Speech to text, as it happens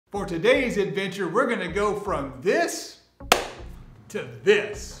For today's adventure, we're gonna go from this to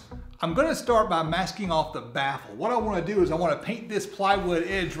this. I'm gonna start by masking off the baffle. What I wanna do is I wanna paint this plywood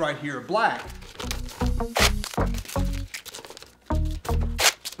edge right here black.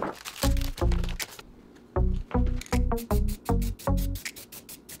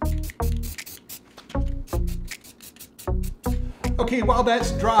 Okay, while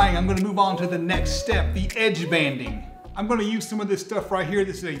that's drying, I'm gonna move on to the next step, the edge banding. I'm gonna use some of this stuff right here.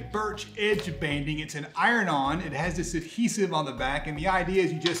 This is a Birch edge banding. It's an iron-on. It has this adhesive on the back, and the idea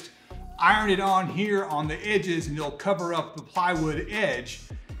is you just iron it on here on the edges and it'll cover up the plywood edge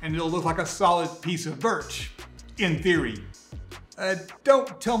and it'll look like a solid piece of birch, in theory.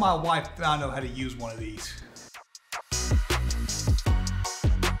 Don't tell my wife that I know how to use one of these.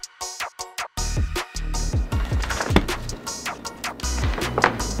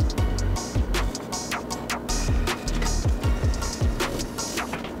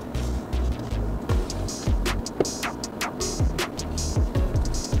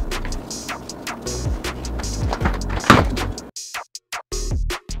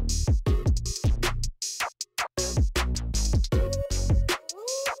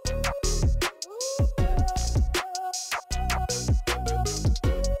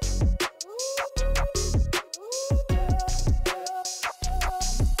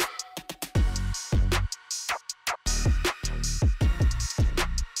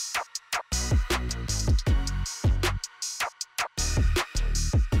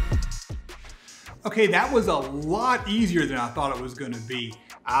 Okay, that was a lot easier than I thought it was going to be.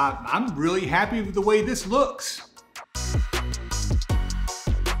 I'm really happy with the way this looks.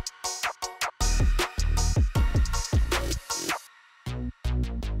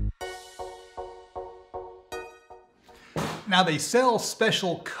 Now they sell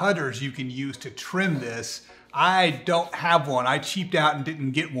special cutters you can use to trim this. I don't have one. I cheaped out and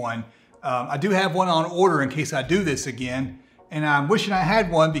didn't get one. I do have one on order in case I do this again. And I'm wishing I had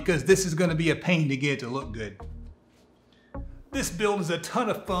one because this is gonna be a pain to get to look good. This build is a ton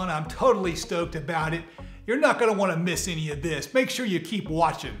of fun. I'm totally stoked about it. You're not gonna wanna miss any of this. Make sure you keep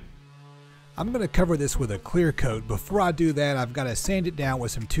watching. I'm gonna cover this with a clear coat. Before I do that, I've gotta sand it down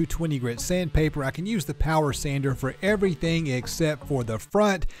with some 220 grit sandpaper. I can use the power sander for everything except for the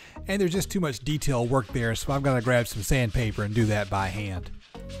front, and there's just too much detail work there, so I've gotta grab some sandpaper and do that by hand.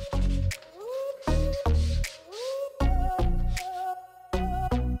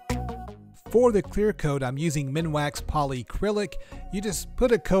 For the clear coat, I'm using Minwax polyacrylic. You just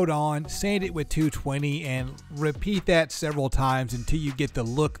put a coat on, sand it with 220, and repeat that several times until you get the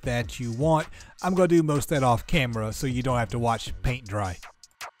look that you want. I'm going to do most of that off camera so you don't have to watch paint dry.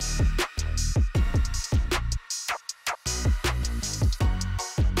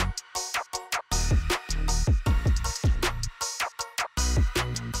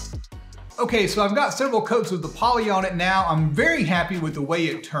 Okay, so I've got several coats of the poly on it now. I'm very happy with the way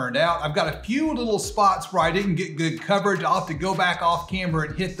it turned out. I've got a few little spots where I didn't get good coverage. I'll have to go back off camera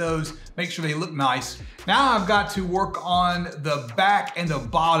and hit those, make sure they look nice. Now I've got to work on the back and the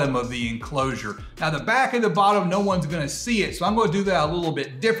bottom of the enclosure. Now the back and the bottom, no one's gonna see it, so I'm gonna do that a little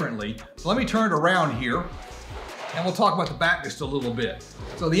bit differently. So let me turn it around here, and we'll talk about the back just a little bit.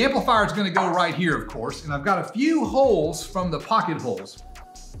 So the amplifier is gonna go right here, of course, and I've got a few holes from the pocket holes.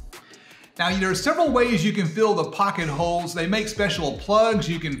 Now, there are several ways you can fill the pocket holes. They make special plugs.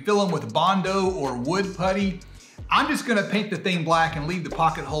 You can fill them with Bondo or wood putty. I'm just gonna paint the thing black and leave the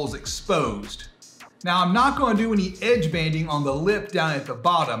pocket holes exposed. Now, I'm not gonna do any edge banding on the lip down at the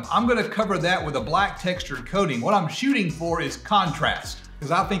bottom. I'm gonna cover that with a black textured coating. What I'm shooting for is contrast,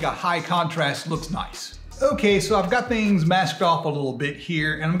 because I think a high contrast looks nice. Okay, so I've got things masked off a little bit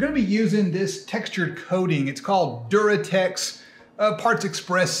here, and I'm gonna be using this textured coating. It's called Duratex. Parts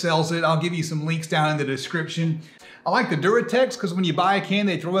Express sells it. I'll give you some links down in the description. I like the Duratex because when you buy a can,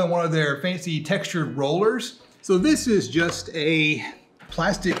 they throw in one of their fancy textured rollers. So this is just a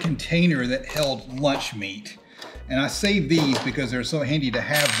plastic container that held lunch meat. And I saved these because they're so handy to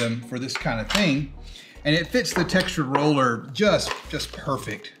have them for this kind of thing. And it fits the textured roller just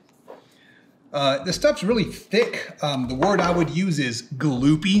perfect. The stuff's really thick. The word I would use is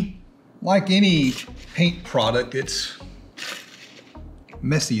gloopy. Like any paint product, it's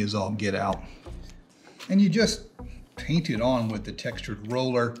messy as all get out. And you just paint it on with the textured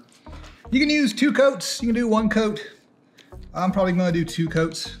roller. You can use 2 coats, you can do 1 coat. I'm probably gonna do 2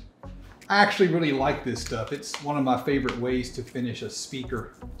 coats. I actually really like this stuff. It's one of my favorite ways to finish a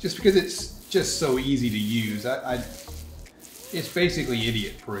speaker, just because it's just so easy to use. It's basically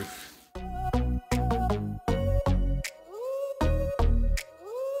idiot proof.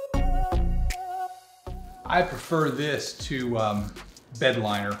 I prefer this to bed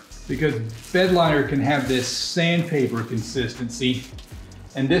liner, because bed liner can have this sandpaper consistency,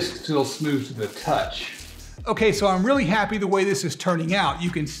 and this still smooth to the touch. Okay, so I'm really happy the way this is turning out. You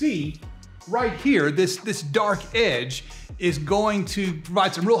can see right here, this dark edge is going to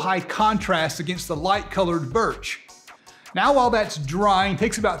provide some real high contrast against the light colored birch. Now while that's drying,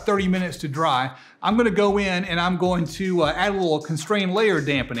 takes about 30 minutes to dry, I'm gonna go in and I'm going to add a little constrained layer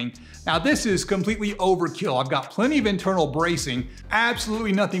dampening. Now this is completely overkill. I've got plenty of internal bracing.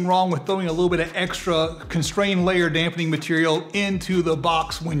 Absolutely nothing wrong with throwing a little bit of extra constrained layer dampening material into the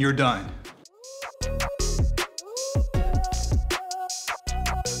box when you're done.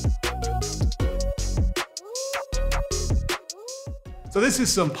 So this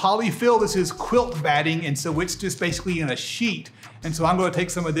is some polyfill, this is quilt batting, and so it's just basically in a sheet. And so I'm going to take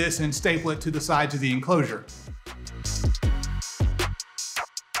some of this and staple it to the sides of the enclosure.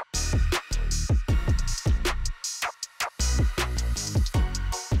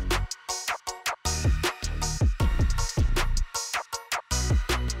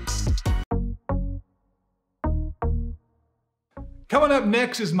 Coming up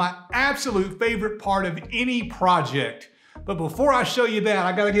next is my absolute favorite part of any project. But before I show you that,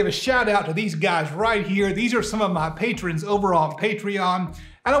 I gotta give a shout out to these guys right here. These are some of my patrons over on Patreon.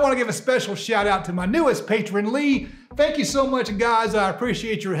 And I wanna give a special shout out to my newest patron, Lee. Thank you so much, guys. I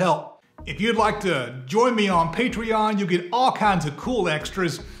appreciate your help. If you'd like to join me on Patreon, you'll get all kinds of cool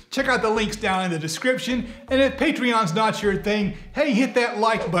extras. Check out the links down in the description. And if Patreon's not your thing, hey, hit that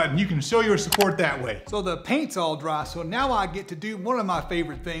like button. You can show your support that way. So the paint's all dry, so now I get to do one of my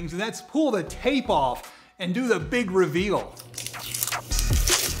favorite things, and that's pull the tape off and do the big reveal.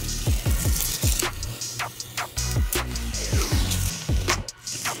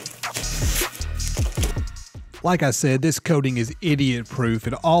 Like I said, this coating is idiot proof.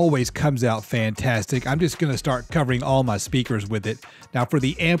 It always comes out fantastic. I'm just gonna start covering all my speakers with it. Now for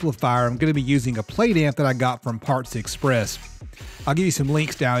the amplifier, I'm gonna be using a plate amp that I got from Parts Express. I'll give you some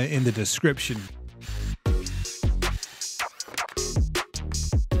links down in the description.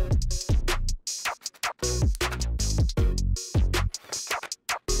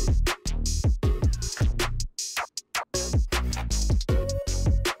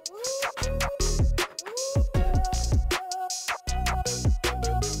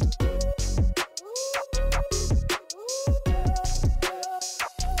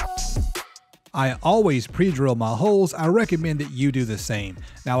 I always pre-drill my holes. I recommend that you do the same.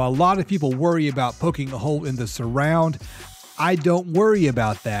 Now, a lot of people worry about poking a hole in the surround. I don't worry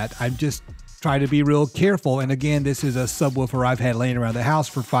about that. I'm just trying to be real careful. And again, this is a subwoofer I've had laying around the house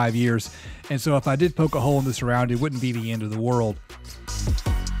for 5 years. And so if I did poke a hole in the surround, it wouldn't be the end of the world.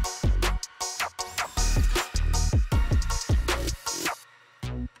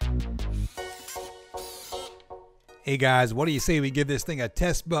 Hey guys, what do you say we give this thing a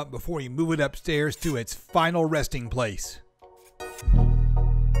test bump before we move it upstairs to its final resting place?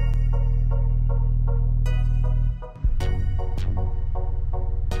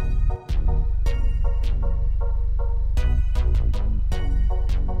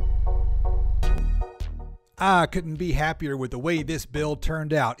 I couldn't be happier with the way this build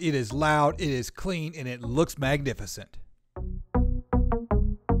turned out. It is loud, it is clean, and it looks magnificent.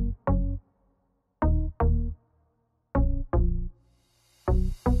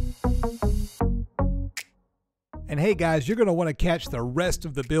 And hey guys, you're going to want to catch the rest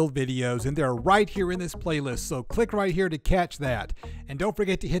of the build videos, and they're right here in this playlist, so click right here to catch that. And don't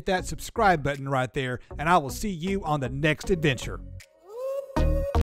forget to hit that subscribe button right there, and I will see you on the next adventure.